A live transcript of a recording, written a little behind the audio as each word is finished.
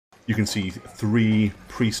You can see 3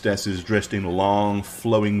 priestesses dressed in long,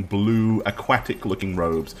 flowing blue, aquatic-looking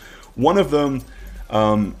robes. One of them,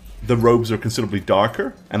 the robes are considerably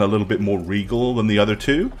darker and a little bit more regal than the other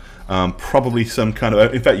 2. Probably some kind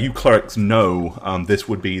of... In fact, you clerics know this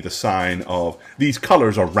would be the sign of... These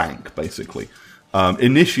colors are rank, basically.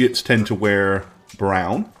 Initiates tend to wear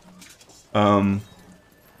brown.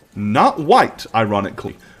 Not white,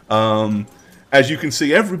 ironically. As you can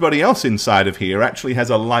see, everybody else inside of here actually has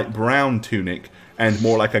a light brown tunic and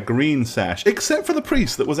more like a green sash, except for the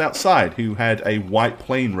priest that was outside, who had a white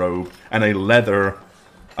plain robe and a leather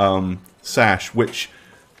sash, which,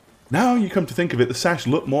 now you come to think of it, the sash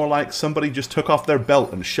looked more like somebody just took off their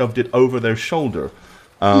belt and shoved it over their shoulder.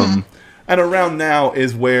 And around now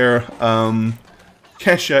is where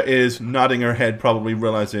Kesha is nodding her head, probably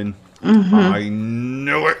realizing, I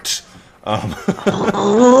knew it.